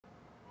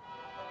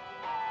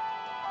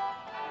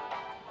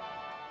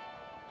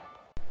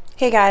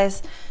Hey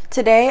guys,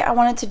 today I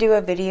wanted to do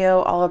a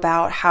video all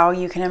about how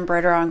you can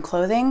embroider on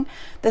clothing.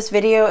 This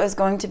video is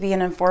going to be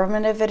an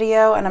informative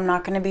video and I'm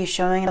not going to be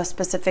showing a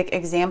specific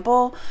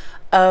example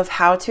of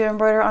how to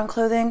embroider on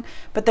clothing,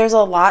 but there's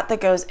a lot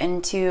that goes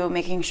into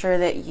making sure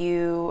that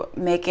you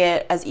make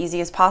it as easy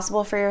as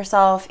possible for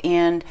yourself,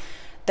 and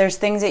there's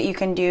things that you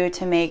can do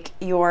to make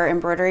your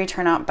embroidery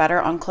turn out better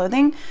on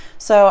clothing.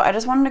 So I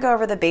just wanted to go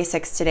over the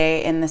basics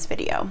today in this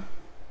video.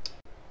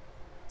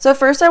 So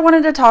first I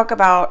wanted to talk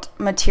about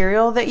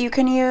material that you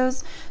can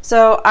use.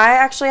 So I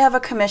actually have a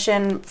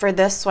commission for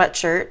this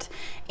sweatshirt,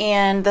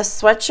 and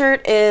this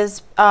sweatshirt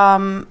is,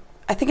 I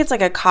think it's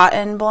like a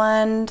cotton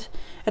blend.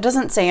 It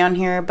doesn't say on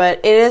here, but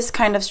it is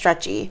kind of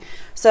stretchy.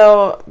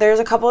 So there's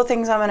a couple of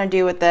things I'm gonna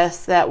do with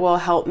this that will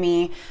help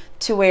me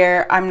to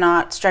where I'm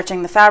not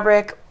stretching the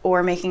fabric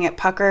or making it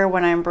pucker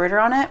when I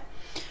embroider on it.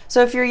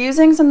 So if you're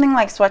using something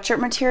like sweatshirt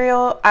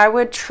material, I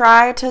would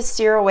try to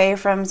steer away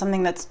from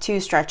something that's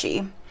too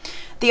stretchy.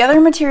 The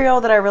other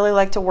material that I really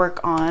like to work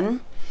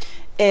on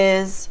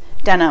is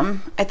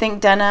denim. I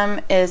think denim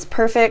is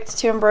perfect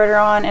to embroider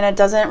on, and it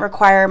doesn't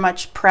require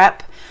much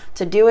prep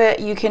to do it.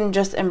 You can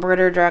just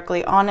embroider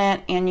directly on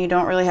it, and you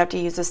don't really have to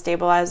use a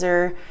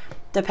stabilizer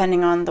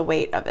depending on the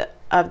weight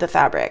of the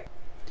fabric.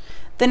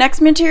 The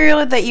next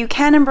material that you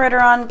can embroider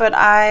on, but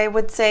I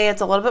would say it's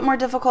a little bit more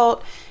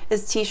difficult,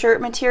 is t-shirt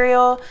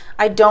material.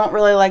 I don't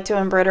really like to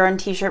embroider on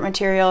t-shirt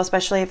material,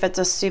 especially if it's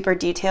a super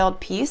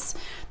detailed piece.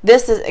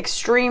 This is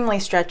extremely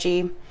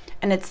stretchy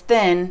and it's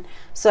thin,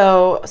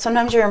 so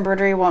sometimes your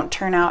embroidery won't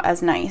turn out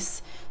as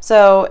nice.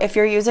 So if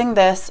you're using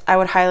this, I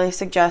would highly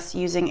suggest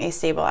using a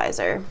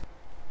stabilizer.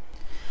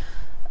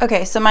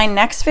 Okay, so my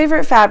next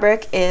favorite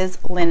fabric is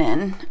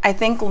linen. I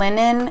think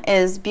linen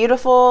is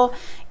beautiful,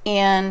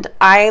 and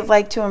I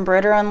like to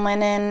embroider on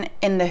linen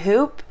in the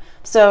hoop.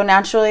 So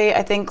naturally,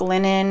 I think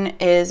linen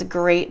is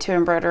great to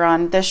embroider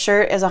on. This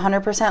shirt is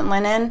 100%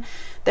 linen.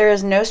 There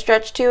is no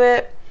stretch to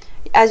it.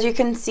 As you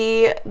can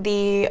see,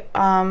 the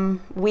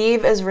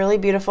weave is really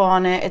beautiful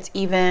on it. It's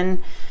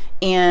even,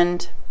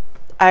 and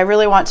I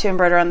really want to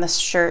embroider on this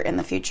shirt in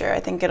the future. I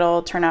think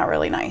it'll turn out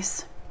really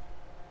nice.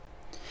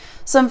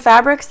 Some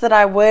fabrics that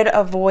I would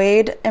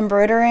avoid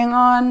embroidering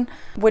on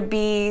would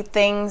be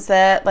things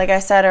that, like I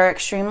said, are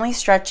extremely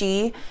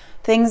stretchy,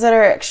 things that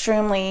are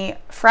extremely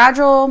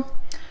fragile,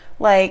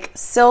 like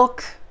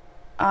silk,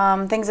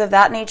 things of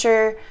that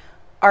nature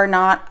are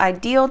not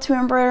ideal to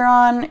embroider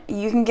on.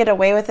 You can get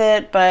away with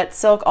it, but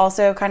silk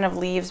also kind of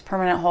leaves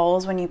permanent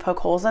holes when you poke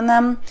holes in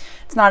them.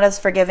 It's not as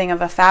forgiving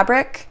of a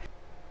fabric.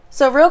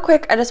 So real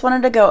quick, I just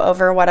wanted to go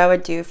over what I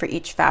would do for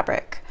each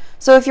fabric.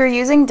 So if you're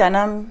using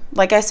denim,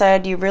 like I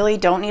said, you really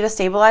don't need a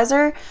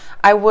stabilizer.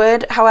 I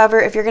would, however,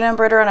 if you're gonna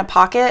embroider on a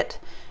pocket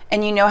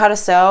and you know how to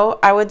sew,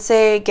 I would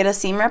say get a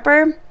seam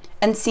ripper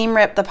and seam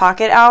rip the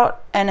pocket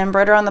out and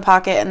embroider on the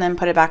pocket and then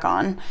put it back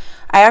on.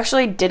 I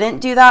actually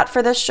didn't do that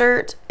for this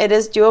shirt. It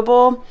is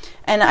doable,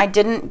 and I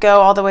didn't go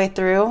all the way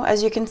through,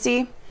 as you can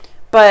see,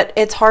 but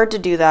it's hard to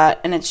do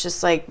that, and it's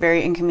just like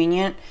very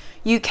inconvenient.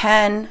 You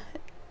can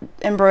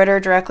embroider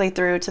directly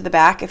through to the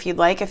back if you'd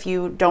like, if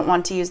you don't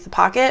want to use the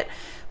pocket.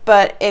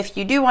 But if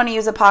you do want to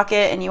use a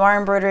pocket and you are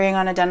embroidering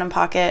on a denim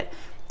pocket,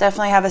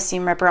 definitely have a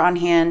seam ripper on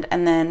hand,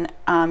 and then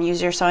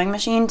use your sewing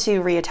machine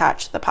to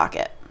reattach the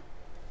pocket.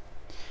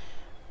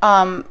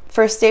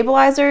 For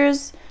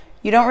stabilizers,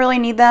 you don't really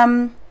need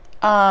them.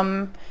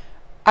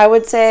 I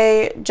would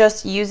say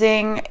just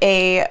using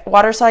a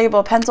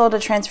water-soluble pencil to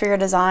transfer your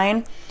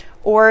design,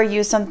 or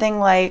use something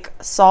like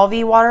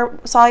Solvay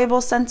water-soluble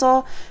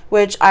stencil,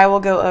 which I will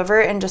go over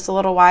in just a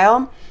little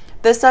while.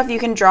 This stuff you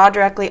can draw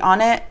directly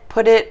on it,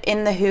 put it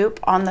in the hoop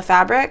on the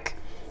fabric,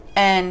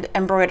 and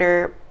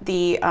embroider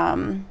the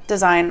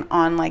design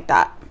on like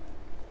that.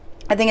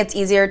 I think it's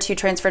easier to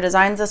transfer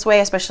designs this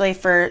way, especially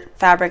for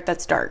fabric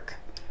that's dark.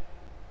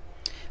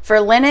 For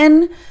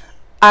linen,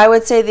 I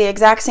would say the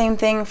exact same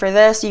thing for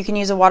this. You can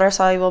use a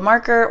water-soluble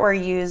marker or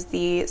use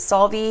the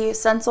Solvay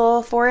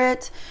stencil for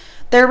it.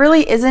 There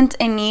really isn't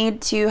a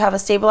need to have a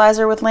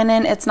stabilizer with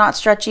linen. It's not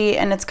stretchy,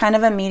 and it's kind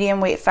of a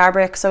medium weight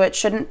fabric, so it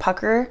shouldn't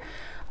pucker.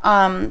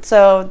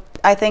 So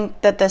I think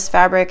that this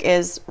fabric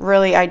is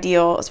really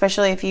ideal,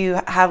 especially if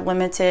you have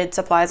limited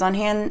supplies on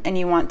hand and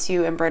you want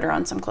to embroider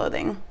on some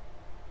clothing.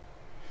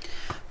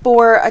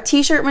 For a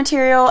t-shirt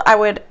material, I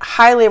would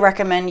highly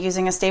recommend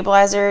using a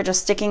stabilizer,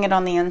 just sticking it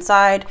on the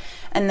inside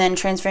and then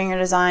transferring your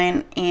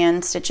design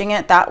and stitching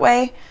it that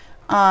way.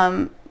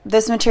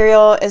 This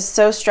material is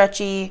so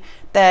stretchy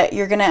that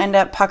you're gonna end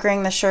up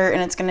puckering the shirt,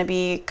 and it's gonna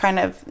be kind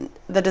of,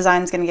 the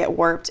design's gonna get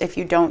warped if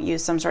you don't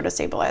use some sort of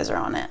stabilizer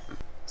on it.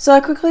 So I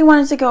quickly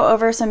wanted to go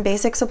over some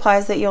basic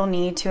supplies that you'll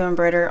need to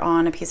embroider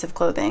on a piece of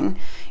clothing.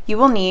 You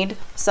will need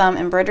some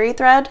embroidery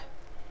thread,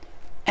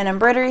 an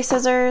embroidery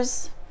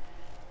scissors,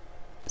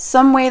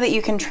 some way that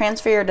you can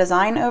transfer your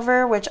design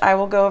over, which I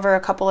will go over a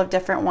couple of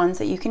different ones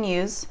that you can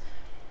use,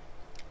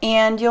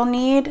 and you'll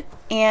need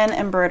an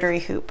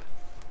embroidery hoop.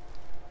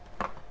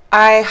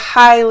 I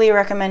highly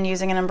recommend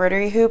using an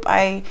embroidery hoop.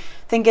 I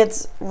think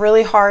it's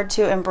really hard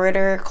to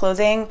embroider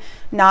clothing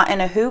not in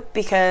a hoop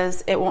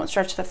because it won't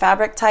stretch the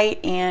fabric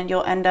tight and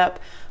you'll end up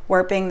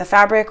warping the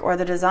fabric or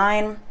the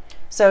design.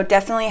 So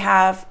definitely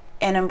have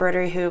an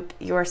embroidery hoop,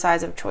 your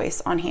size of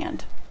choice, on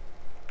hand.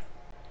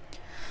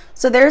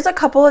 So there's a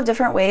couple of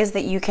different ways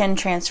that you can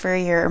transfer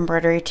your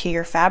embroidery to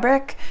your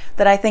fabric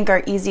that I think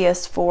are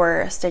easiest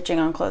for stitching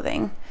on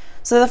clothing.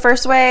 So the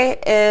first way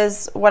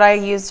is what I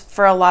use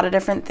for a lot of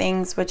different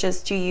things, which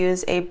is to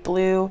use a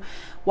blue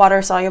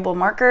water-soluble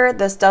marker.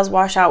 This does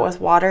wash out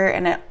with water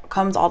and it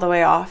comes all the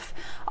way off.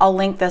 I'll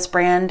link this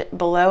brand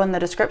below in the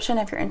description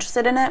if you're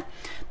interested in it.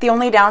 The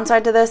only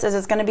downside to this is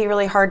it's going to be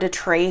really hard to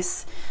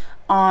trace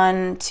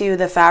onto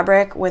the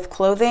fabric with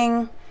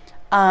clothing.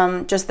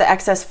 Just the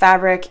excess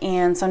fabric,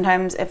 and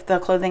sometimes if the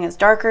clothing is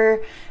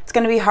darker, it's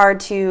going to be hard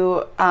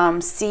to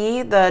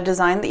see the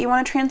design that you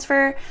want to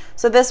transfer.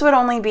 So this would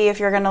only be if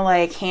you're going to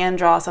like hand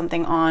draw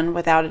something on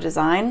without a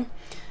design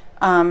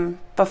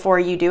before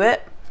you do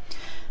it.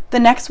 The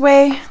next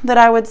way that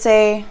I would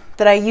say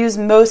that I use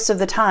most of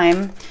the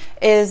time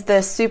is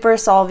the Super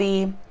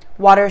Solvy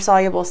water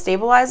soluble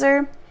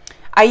stabilizer.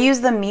 I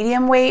use the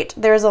medium weight.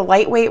 There's a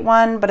lightweight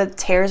one, but it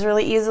tears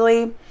really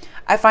easily.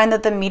 I find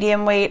that the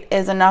medium weight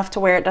is enough to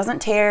where it doesn't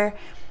tear.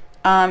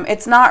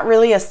 It's not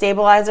really a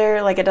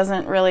stabilizer, like it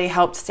doesn't really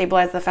help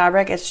stabilize the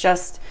fabric. It's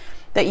just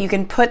that you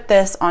can put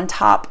this on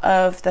top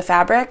of the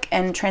fabric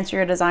and transfer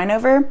your design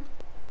over.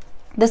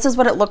 This is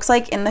what it looks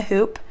like in the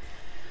hoop.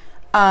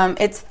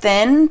 It's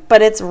thin,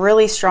 but it's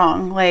really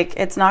strong. Like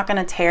it's not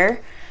gonna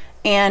tear.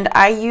 And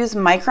I use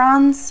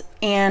microns,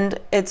 and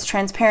it's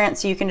transparent,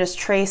 so you can just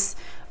trace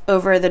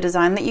over the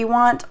design that you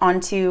want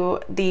onto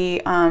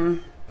the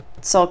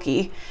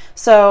sulky.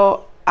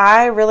 So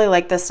I really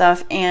like this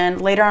stuff,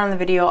 and later on in the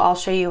video I'll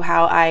show you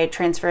how I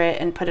transfer it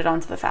and put it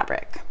onto the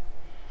fabric.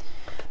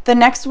 The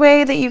next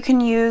way that you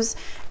can use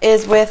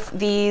is with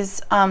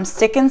these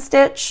stick and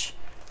stitch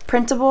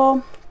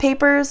printable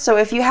papers. So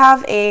if you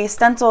have a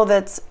stencil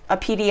that's a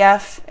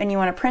PDF and you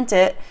want to print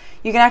it,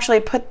 you can actually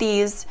put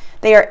these,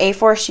 they are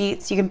A4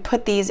 sheets, you can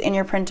put these in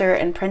your printer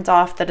and print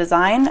off the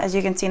design as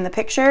you can see in the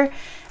picture.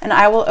 And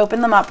I will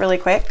open them up really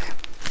quick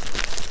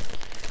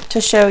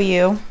to show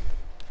you.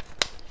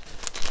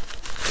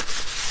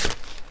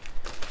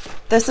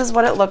 This is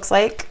what it looks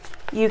like.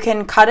 You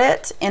can cut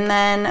it, and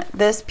then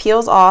this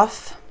peels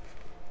off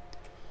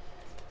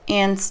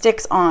and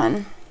sticks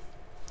on.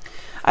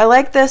 I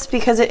like this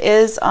because it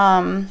is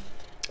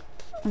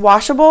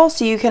washable,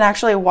 so you can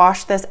actually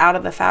wash this out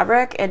of the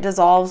fabric. It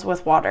dissolves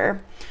with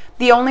water.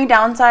 The only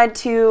downside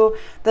to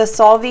the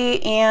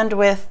Solvy and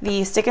with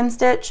the stick and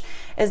stitch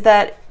is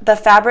that the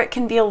fabric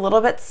can be a little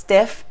bit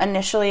stiff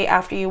initially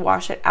after you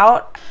wash it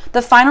out.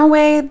 The final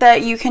way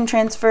that you can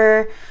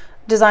transfer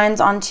designs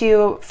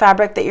onto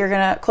fabric that you're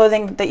gonna,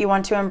 clothing that you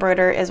want to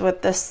embroider, is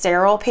with this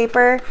sterile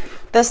paper.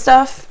 This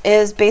stuff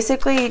is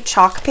basically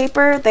chalk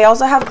paper. They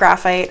also have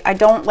graphite. I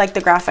don't like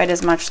the graphite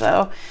as much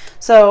though.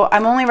 So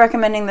I'm only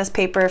recommending this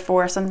paper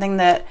for something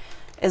that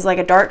is like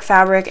a dark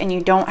fabric and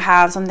you don't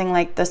have something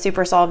like the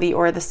Super Solvy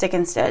or the stick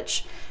and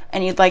stitch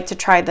and you'd like to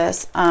try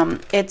this.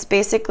 It's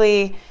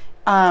basically,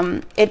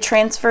 it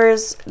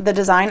transfers the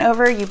design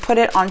over, you put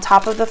it on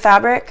top of the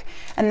fabric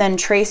and then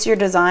trace your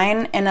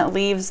design, and it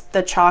leaves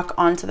the chalk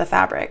onto the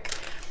fabric.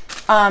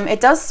 It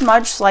does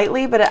smudge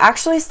slightly, but it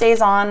actually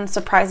stays on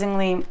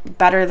surprisingly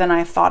better than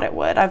I thought it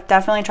would. I've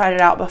definitely tried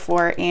it out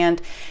before, and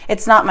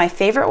it's not my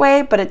favorite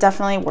way, but it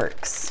definitely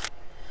works.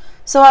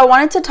 So I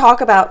wanted to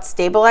talk about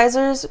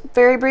stabilizers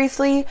very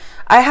briefly.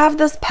 I have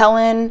this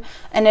Pellin,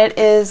 and it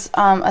is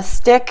a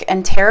stick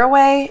and tear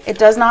away. It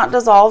does not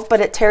dissolve,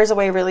 but it tears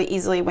away really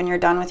easily when you're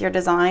done with your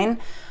design.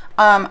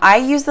 I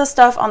use this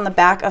stuff on the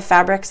back of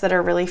fabrics that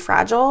are really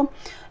fragile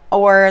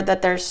or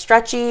that they're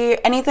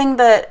stretchy, anything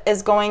that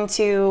is going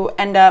to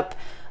end up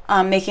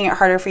making it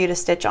harder for you to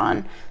stitch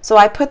on. So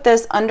I put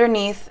this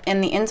underneath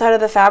in the inside of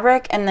the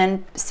fabric and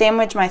then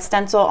sandwich my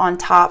stencil on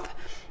top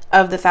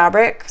of the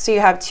fabric. So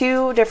you have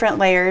two different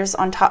layers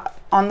on top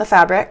on the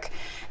fabric,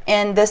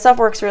 and this stuff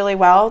works really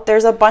well.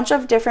 There's a bunch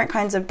of different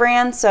kinds of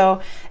brands,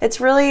 so it's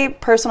really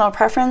personal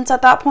preference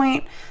at that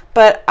point,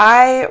 but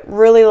I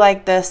really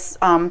like this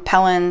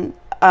Pellin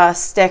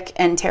stick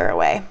and tear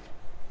away.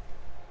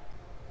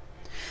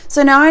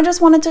 So now I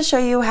just wanted to show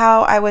you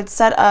how I would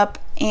set up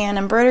an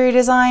embroidery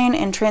design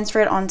and transfer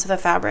it onto the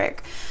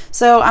fabric.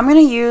 So I'm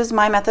going to use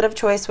my method of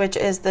choice, which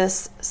is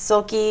this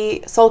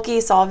Sulky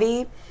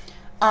Solvy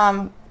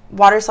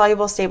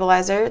water-soluble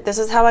stabilizer. This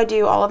is how I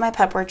do all of my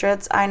pet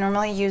portraits. I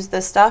normally use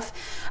this stuff.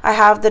 I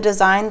have the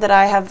design that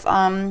I have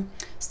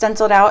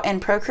stenciled out in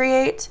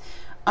Procreate.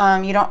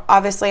 You don't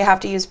obviously have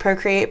to use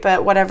Procreate,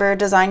 but whatever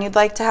design you'd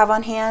like to have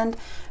on hand,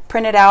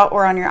 print it out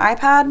or on your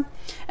iPad.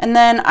 And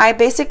then I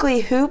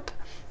basically hoop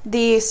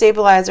the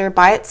stabilizer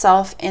by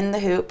itself in the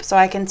hoop so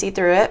I can see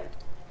through it.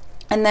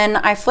 And then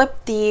I flip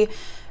the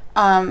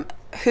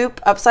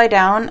hoop upside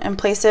down and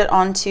place it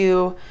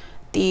onto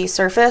the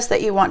surface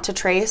that you want to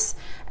trace.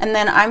 And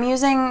then I'm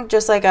using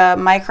just like a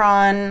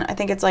micron, I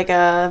think it's like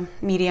a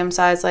medium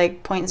size,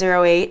 like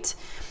 0.08.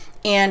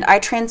 And I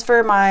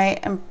transfer my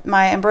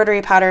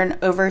embroidery pattern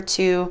over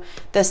to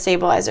the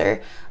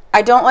stabilizer.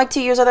 I don't like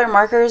to use other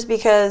markers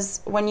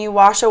because when you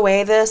wash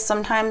away this,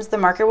 sometimes the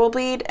marker will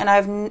bleed. And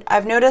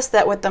I've noticed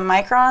that with the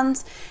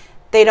microns,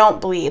 they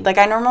don't bleed. Like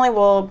I normally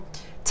will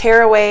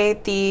tear away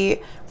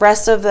the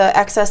rest of the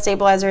excess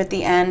stabilizer at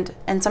the end,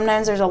 and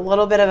sometimes there's a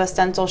little bit of a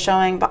stencil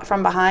showing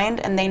from behind,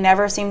 and they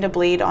never seem to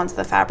bleed onto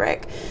the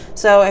fabric.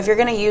 So if you're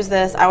going to use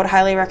this, I would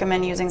highly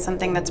recommend using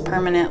something that's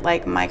permanent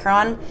like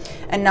micron,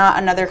 and not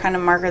another kind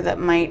of marker that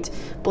might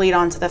bleed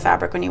onto the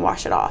fabric when you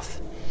wash it off.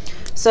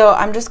 So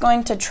I'm just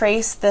going to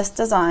trace this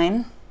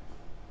design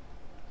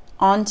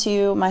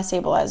onto my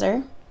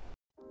stabilizer.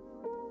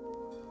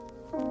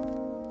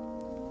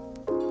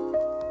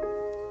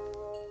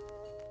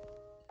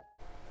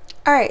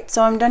 Alright,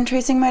 so I'm done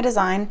tracing my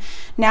design.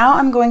 Now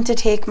I'm going to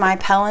take my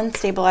Pellin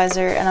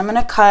stabilizer and I'm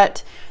going to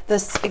cut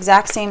this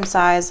exact same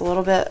size, a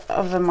little bit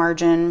of a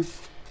margin,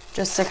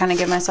 just to kind of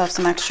give myself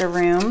some extra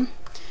room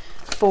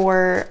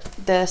for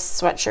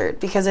this sweatshirt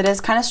because it is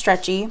kind of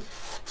stretchy.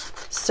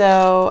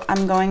 So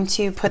I'm going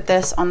to put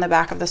this on the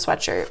back of the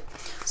sweatshirt.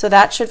 So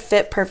that should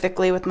fit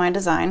perfectly with my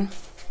design.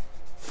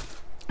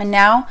 And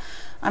now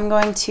I'm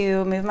going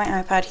to move my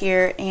iPad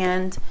here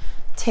and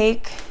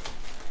take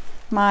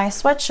my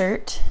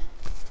sweatshirt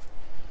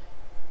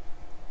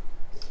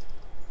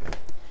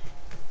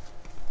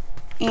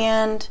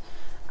and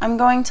I'm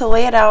going to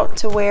lay it out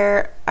to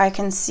where I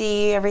can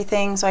see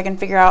everything so I can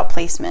figure out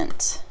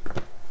placement.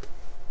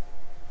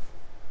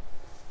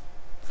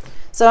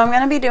 So I'm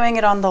going to be doing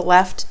it on the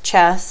left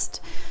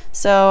chest.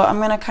 So I'm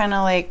going to kind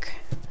of like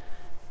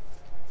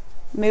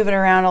move it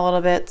around a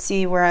little bit,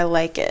 see where I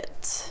like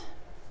it.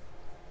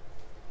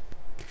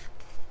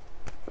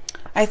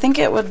 I think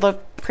it would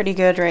look pretty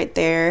good right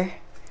there.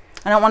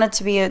 I don't want it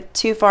to be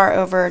too far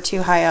over or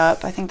too high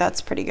up. I think that's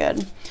pretty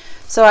good.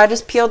 So I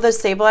just peeled the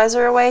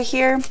stabilizer away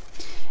here,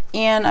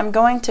 and I'm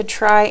going to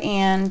try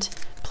and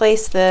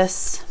place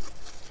this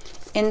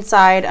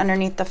inside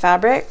underneath the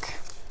fabric.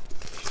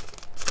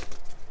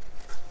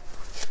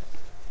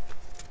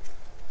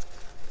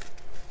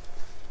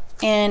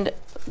 And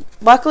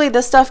luckily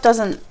this stuff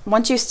doesn't,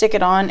 once you stick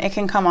it on, it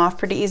can come off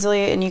pretty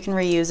easily and you can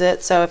reuse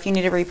it. So if you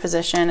need to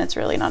reposition, it's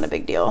really not a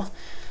big deal.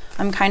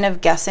 I'm kind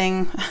of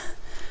guessing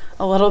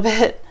a little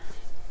bit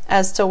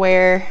as to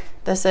where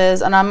this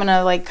is, and I'm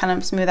gonna like kind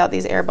of smooth out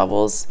these air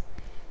bubbles.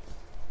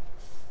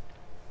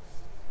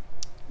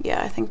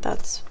 Yeah, I think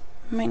that's,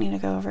 might need to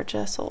go over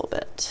just a little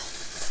bit.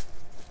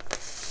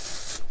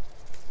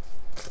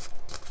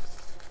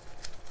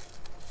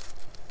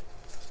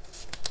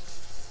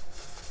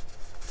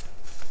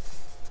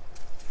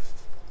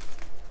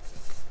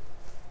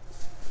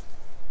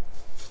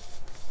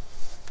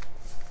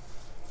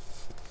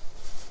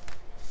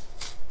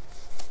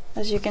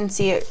 As you can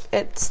see,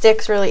 it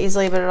sticks really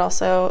easily, but it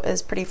also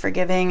is pretty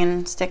forgiving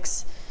and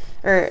sticks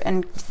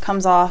and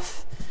comes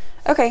off.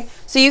 Okay,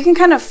 so you can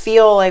kind of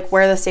feel like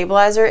where the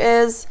stabilizer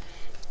is,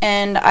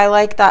 and I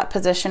like that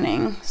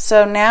positioning.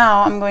 So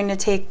now I'm going to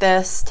take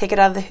this, take it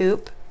out of the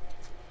hoop,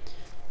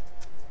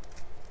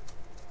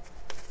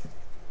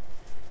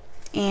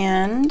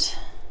 and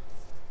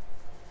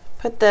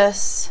put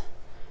this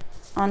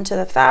onto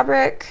the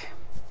fabric.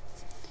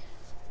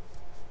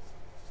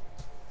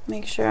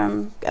 Make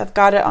sure I've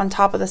got it on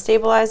top of the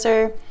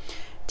stabilizer.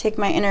 Take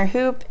my inner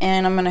hoop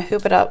and I'm going to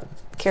hoop it up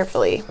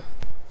carefully.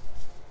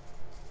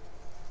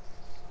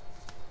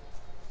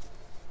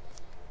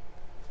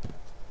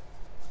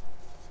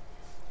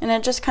 And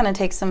it just kind of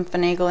takes some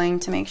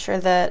finagling to make sure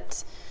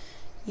that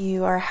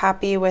you are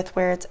happy with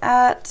where it's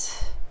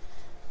at.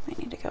 Might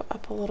need to go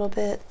up a little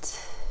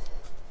bit.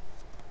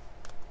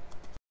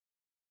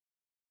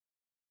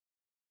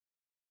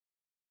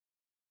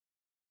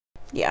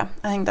 Yeah,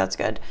 I think that's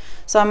good.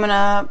 So I'm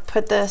gonna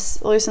put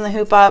this, loosen the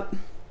hoop up.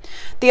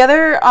 The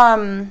other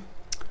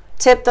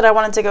tip that I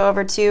wanted to go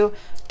over too,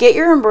 get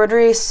your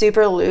embroidery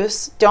super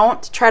loose.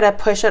 Don't try to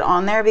push it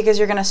on there because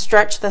you're gonna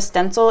stretch the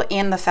stencil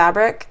and the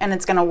fabric and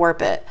it's gonna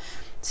warp it.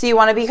 So you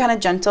wanna be kind of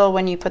gentle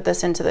when you put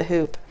this into the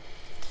hoop.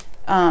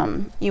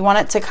 You want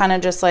it to kind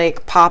of just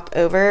like pop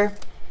over.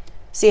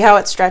 See how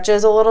it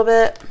stretches a little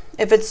bit?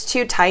 If it's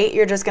too tight,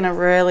 you're just gonna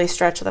really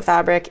stretch the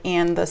fabric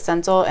and the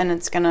stencil and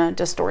it's gonna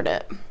distort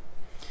it.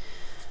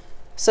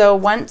 So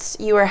once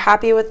you are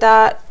happy with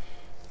that,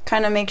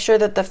 kind of make sure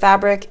that the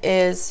fabric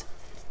is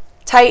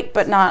tight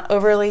but not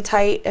overly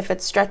tight if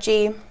it's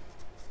stretchy.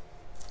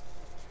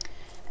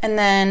 And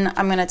then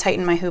I'm going to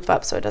tighten my hoop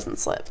up so it doesn't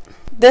slip.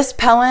 This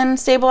Pellin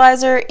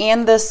stabilizer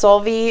and this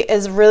Solvay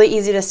is really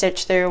easy to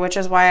stitch through, which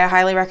is why I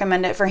highly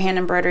recommend it for hand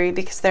embroidery,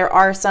 because there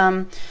are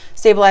some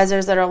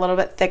stabilizers that are a little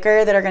bit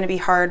thicker that are going to be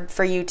hard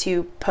for you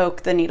to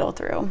poke the needle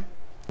through.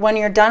 When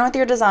you're done with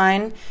your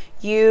design,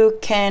 you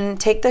can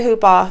take the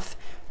hoop off,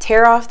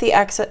 tear off the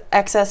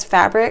excess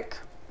fabric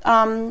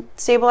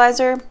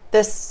stabilizer,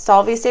 this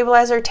Solvay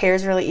stabilizer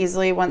tears really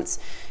easily once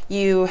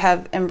you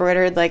have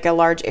embroidered like a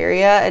large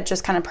area. It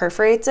just kind of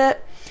perforates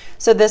it.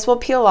 So this will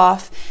peel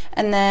off,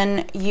 and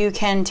then you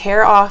can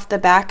tear off the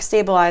back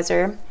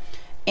stabilizer,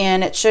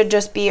 and it should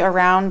just be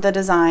around the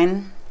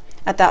design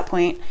at that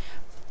point.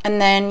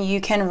 And then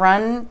you can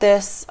run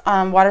this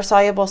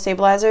water-soluble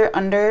stabilizer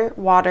under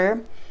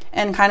water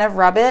and kind of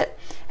rub it,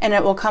 and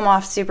it will come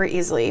off super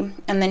easily.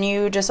 And then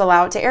you just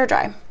allow it to air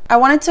dry. I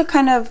wanted to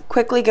kind of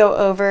quickly go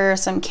over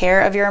some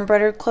care of your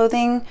embroidered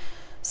clothing.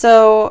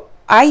 So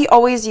I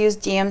always use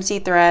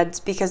DMC threads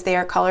because they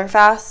are color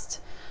fast,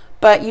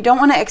 but you don't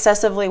want to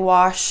excessively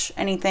wash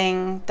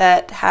anything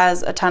that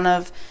has a ton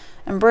of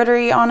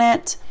embroidery on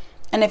it.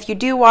 And if you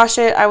do wash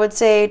it, I would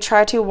say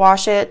try to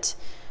wash it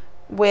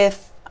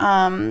with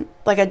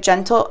like a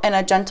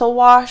gentle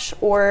wash,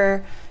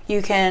 or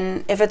you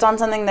can, if it's on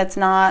something that's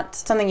not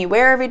something you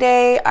wear every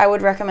day, I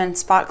would recommend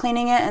spot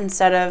cleaning it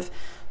instead of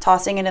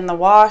tossing it in the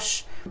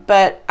wash.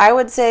 But I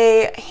would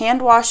say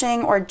hand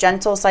washing or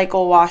gentle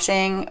cycle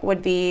washing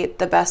would be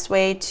the best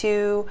way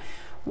to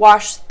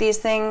wash these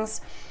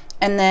things.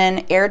 And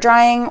then air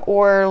drying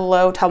or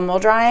low tumble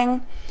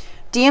drying.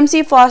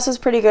 DMC floss is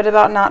pretty good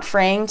about not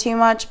fraying too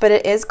much, but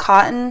it is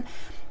cotton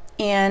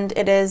and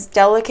it is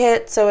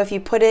delicate, so if you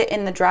put it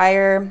in the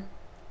dryer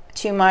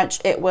too much,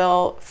 it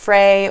will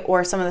fray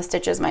or some of the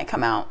stitches might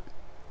come out.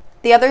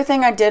 The other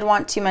thing I did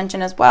want to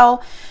mention as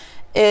well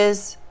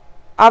is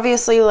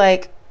obviously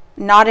like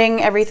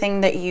knotting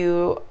everything that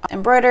you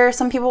embroider.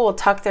 Some people will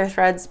tuck their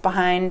threads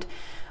behind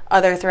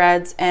other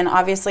threads, and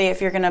obviously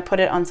if you're going to put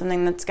it on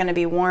something that's going to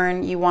be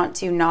worn, you want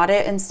to knot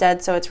it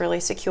instead so it's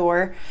really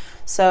secure.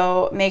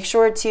 So make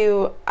sure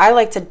to, I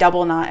like to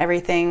double knot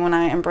everything when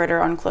I embroider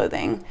on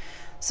clothing.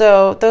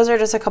 So those are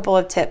just a couple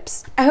of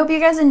tips. I hope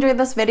you guys enjoyed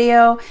this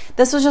video.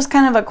 This was just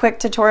kind of a quick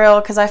tutorial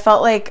because I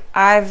felt like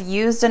I've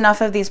used enough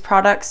of these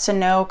products to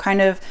know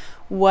kind of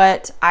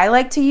what I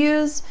like to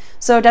use.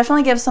 So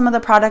definitely give some of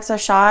the products a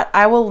shot.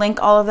 I will link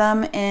all of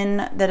them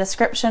in the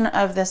description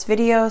of this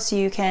video so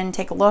you can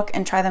take a look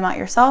and try them out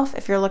yourself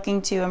if you're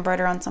looking to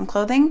embroider on some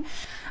clothing.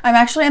 I'm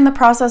actually in the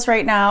process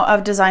right now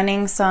of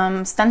designing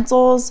some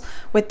stencils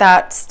with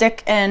that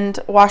stick and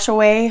wash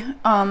away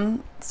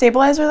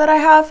stabilizer that I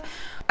have.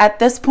 At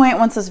this point,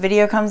 once this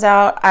video comes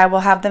out, I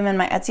will have them in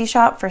my Etsy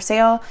shop for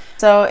sale.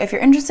 So if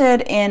you're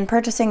interested in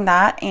purchasing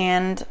that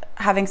and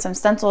having some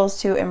stencils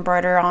to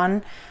embroider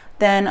on,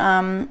 then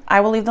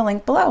I will leave the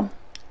link below.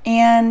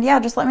 And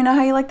yeah, just let me know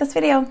how you like this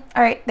video.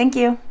 All right, thank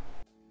you.